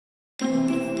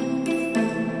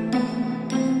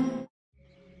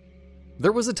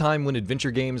There was a time when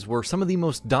adventure games were some of the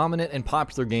most dominant and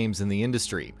popular games in the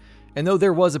industry. And though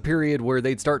there was a period where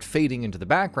they'd start fading into the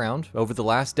background, over the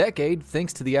last decade,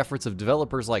 thanks to the efforts of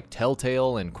developers like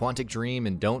Telltale and Quantic Dream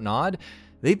and Dontnod,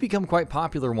 they've become quite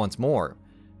popular once more.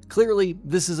 Clearly,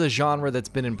 this is a genre that's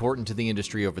been important to the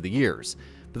industry over the years,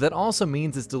 but that also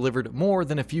means it's delivered more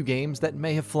than a few games that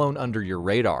may have flown under your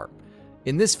radar.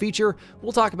 In this feature,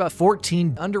 we'll talk about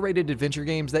 14 underrated adventure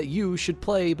games that you should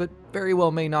play but very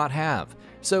well may not have.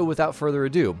 So without further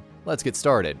ado, let's get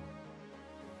started.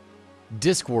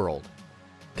 Discworld.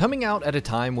 Coming out at a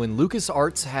time when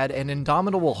LucasArts had an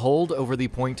indomitable hold over the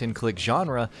point-and-click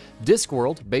genre,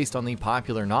 Discworld, based on the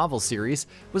popular novel series,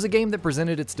 was a game that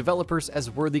presented its developers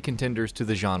as worthy contenders to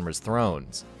the genre's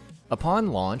thrones.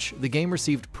 Upon launch, the game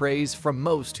received praise from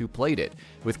most who played it,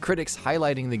 with critics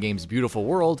highlighting the game's beautiful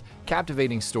world,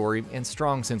 captivating story, and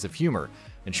strong sense of humor,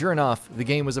 and sure enough, the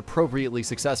game was appropriately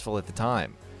successful at the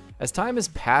time. As time has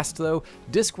passed though,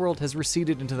 Discworld has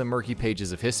receded into the murky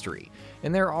pages of history,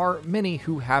 and there are many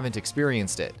who haven't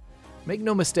experienced it. Make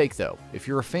no mistake though, if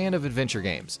you're a fan of adventure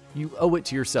games, you owe it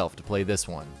to yourself to play this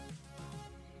one.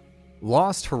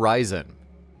 Lost Horizon.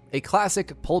 A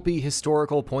classic, pulpy,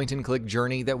 historical point-and-click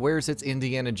journey that wears its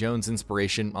Indiana Jones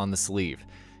inspiration on the sleeve.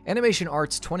 Animation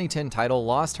Arts' 2010 title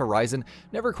Lost Horizon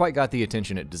never quite got the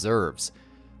attention it deserves.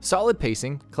 Solid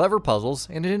pacing, clever puzzles,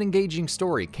 and an engaging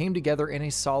story came together in a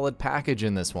solid package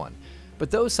in this one.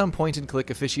 But though some point-and-click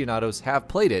aficionados have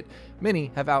played it,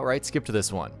 many have outright skipped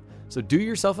this one. So do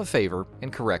yourself a favor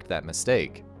and correct that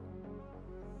mistake.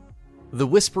 The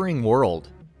Whispering World.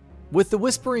 With The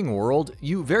Whispering World,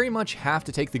 you very much have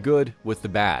to take the good with the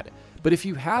bad, but if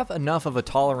you have enough of a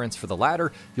tolerance for the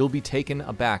latter, you'll be taken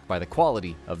aback by the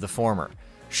quality of the former.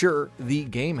 Sure, the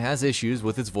game has issues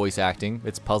with its voice acting,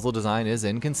 its puzzle design is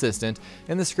inconsistent,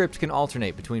 and the script can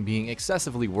alternate between being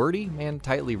excessively wordy and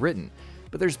tightly written,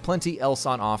 but there's plenty else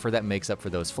on offer that makes up for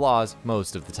those flaws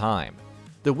most of the time.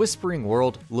 The Whispering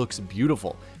World looks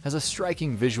beautiful, has a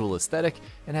striking visual aesthetic,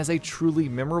 and has a truly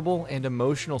memorable and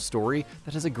emotional story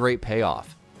that has a great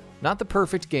payoff. Not the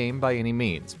perfect game by any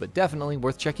means, but definitely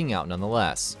worth checking out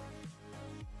nonetheless.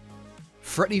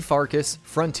 Freddy Farkas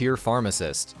Frontier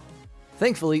Pharmacist.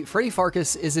 Thankfully, Freddy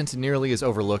Farkas isn't nearly as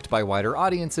overlooked by wider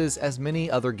audiences as many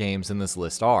other games in this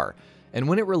list are, and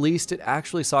when it released, it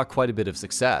actually saw quite a bit of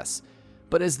success.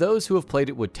 But as those who have played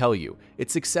it would tell you,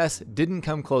 its success didn't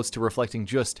come close to reflecting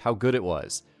just how good it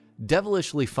was.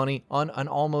 Devilishly funny on an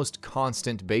almost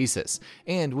constant basis,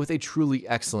 and with a truly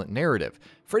excellent narrative,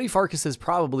 Freddy Farkas is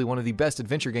probably one of the best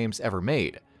adventure games ever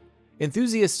made.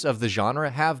 Enthusiasts of the genre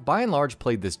have by and large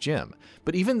played this gem,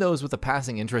 but even those with a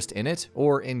passing interest in it,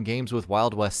 or in games with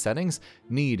Wild West settings,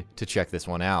 need to check this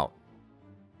one out.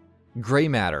 Gray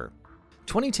Matter.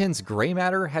 2010's Gray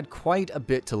Matter had quite a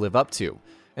bit to live up to.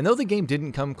 And though the game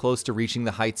didn't come close to reaching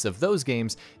the heights of those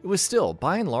games, it was still,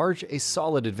 by and large, a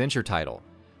solid adventure title.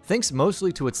 Thanks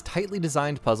mostly to its tightly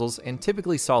designed puzzles and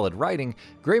typically solid writing,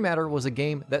 Gray Matter was a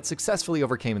game that successfully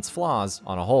overcame its flaws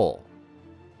on a whole.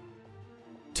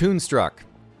 Toonstruck.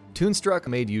 Toonstruck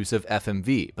made use of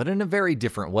FMV, but in a very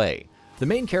different way. The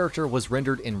main character was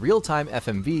rendered in real-time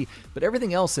FMV, but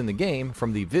everything else in the game,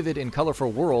 from the vivid and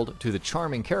colorful world to the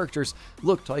charming characters,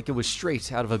 looked like it was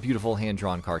straight out of a beautiful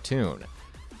hand-drawn cartoon.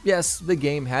 Yes, the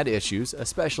game had issues,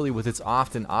 especially with its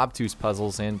often obtuse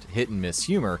puzzles and hit-and-miss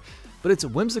humor, but its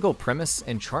whimsical premise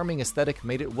and charming aesthetic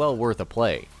made it well worth a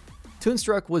play.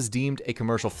 Toonstruck was deemed a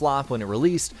commercial flop when it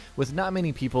released, with not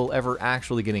many people ever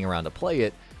actually getting around to play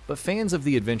it, but fans of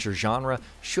the adventure genre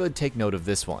should take note of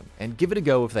this one, and give it a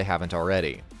go if they haven't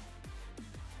already.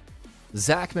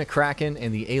 Zack McCracken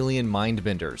and the Alien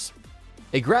Mindbenders.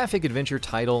 A graphic adventure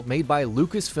title made by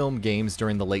Lucasfilm Games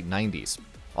during the late 90s.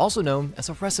 Also known as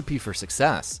a recipe for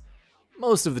success.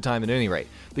 Most of the time at any rate,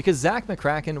 because Zack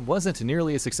McCracken wasn't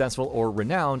nearly as successful or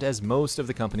renowned as most of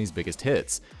the company's biggest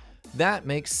hits. That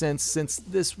makes sense since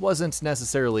this wasn't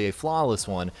necessarily a flawless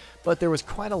one, but there was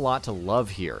quite a lot to love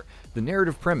here. The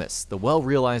narrative premise, the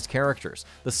well-realized characters,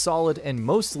 the solid and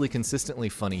mostly consistently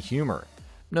funny humor.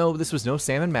 No, this was no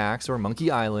Sam & Max or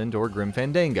Monkey Island or Grim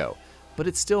Fandango, but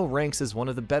it still ranks as one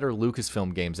of the better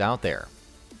Lucasfilm games out there.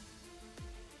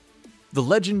 The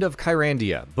Legend of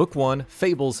Kyrandia, Book 1,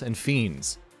 Fables and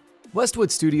Fiends. Westwood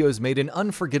Studios made an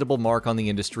unforgettable mark on the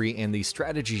industry and the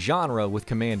strategy genre with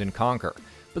Command & Conquer,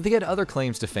 but they had other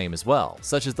claims to fame as well,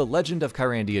 such as the Legend of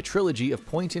Kyrandia trilogy of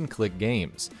point-and-click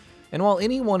games. And while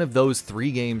any one of those 3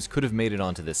 games could have made it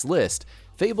onto this list,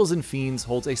 Fables and Fiends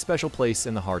holds a special place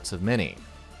in the hearts of many.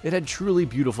 It had truly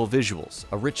beautiful visuals,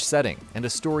 a rich setting, and a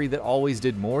story that always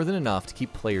did more than enough to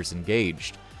keep players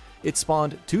engaged. It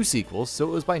spawned 2 sequels, so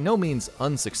it was by no means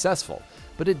unsuccessful,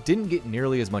 but it didn't get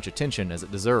nearly as much attention as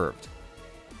it deserved.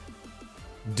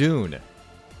 Dune.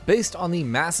 Based on the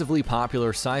massively popular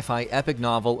sci-fi epic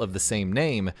novel of the same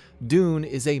name, Dune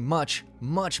is a much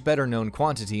better known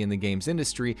quantity in the games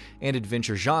industry and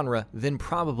adventure genre than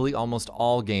probably almost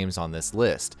all games on this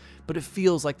list, but it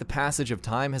feels like the passage of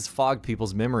time has fogged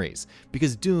people's memories,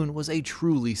 because Dune was a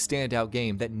truly standout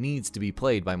game that needs to be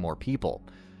played by more people.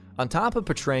 On top of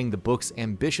portraying the book's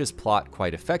ambitious plot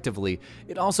quite effectively,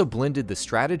 it also blended the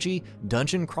strategy,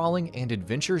 dungeon crawling, and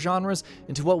adventure genres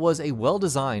into what was a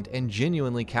well-designed and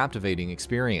genuinely captivating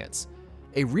experience.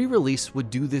 A re-release would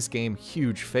do this game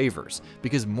huge favors,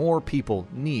 because more people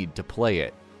need to play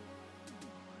it.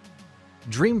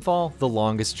 Dreamfall: The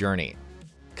Longest Journey.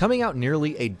 Coming out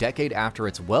nearly a decade after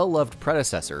its well-loved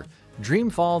predecessor,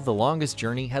 Dreamfall: The Longest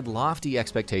Journey had lofty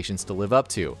expectations to live up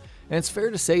to, and it's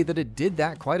fair to say that it did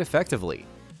that quite effectively.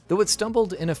 Though it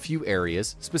stumbled in a few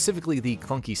areas, specifically the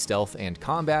clunky stealth and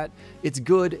combat, its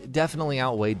good definitely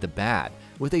outweighed the bad,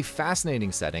 with a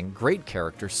fascinating setting, great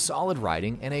characters, solid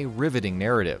writing, and a riveting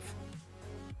narrative.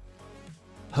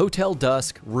 Hotel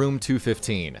Dusk: Room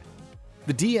 215.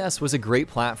 The DS was a great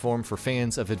platform for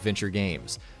fans of adventure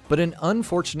games, but an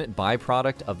unfortunate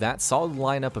byproduct of that solid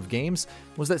lineup of games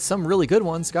was that some really good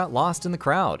ones got lost in the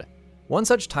crowd. One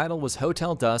such title was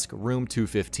Hotel Dusk: Room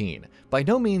 215, by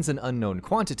no means an unknown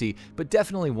quantity, but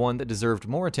definitely one that deserved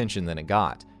more attention than it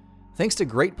got. Thanks to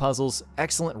great puzzles,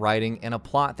 excellent writing, and a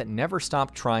plot that never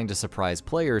stopped trying to surprise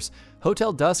players,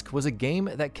 Hotel Dusk was a game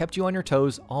that kept you on your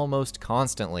toes almost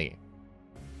constantly.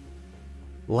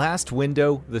 Last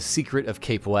Window: The Secret of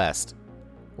Cape West.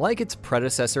 Like its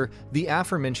predecessor, the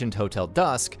aforementioned Hotel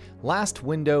Dusk, Last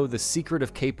Window: The Secret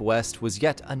of Cape West was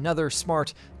yet another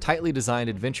smart, tightly designed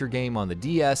adventure game on the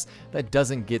DS that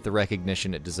doesn't get the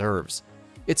recognition it deserves.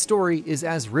 Its story is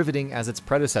as riveting as its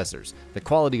predecessors, the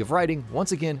quality of writing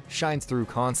once again shines through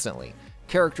constantly,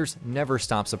 characters never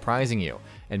stop surprising you,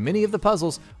 and many of the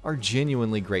puzzles are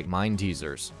genuinely great mind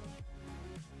teasers.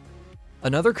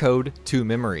 Another Code: Two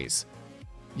Memories.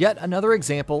 Yet another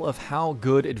example of how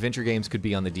good adventure games could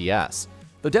be on the DS.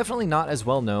 Though definitely not as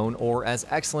well known or as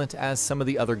excellent as some of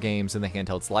the other games in the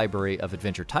handheld's library of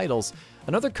adventure titles,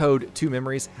 Another Code: Two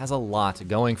Memories has a lot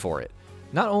going for it.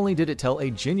 Not only did it tell a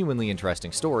genuinely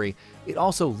interesting story, it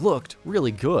also looked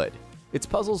really good. Its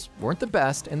puzzles weren't the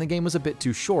best and the game was a bit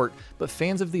too short, but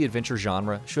fans of the adventure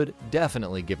genre should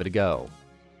definitely give it a go.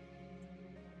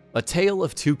 A Tale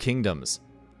of Two Kingdoms.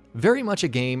 Very much a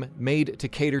game made to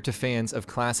cater to fans of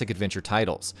classic adventure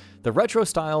titles. The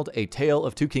retro-styled A Tale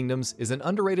of Two Kingdoms is an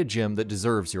underrated gem that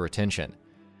deserves your attention.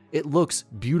 It looks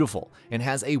beautiful and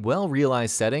has a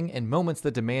well-realized setting and moments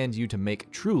that demand you to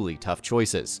make truly tough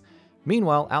choices.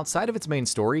 Meanwhile, outside of its main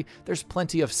story, there's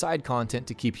plenty of side content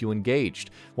to keep you engaged,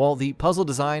 while the puzzle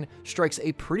design strikes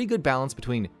a pretty good balance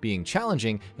between being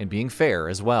challenging and being fair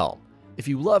as well. If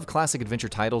you love classic adventure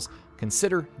titles,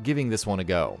 consider giving this one a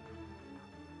go.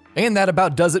 And that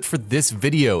about does it for this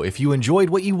video. If you enjoyed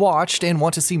what you watched and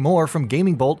want to see more from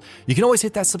GamingBolt, you can always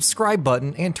hit that subscribe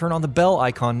button and turn on the bell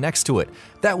icon next to it.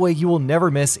 That way you will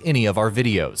never miss any of our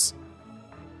videos.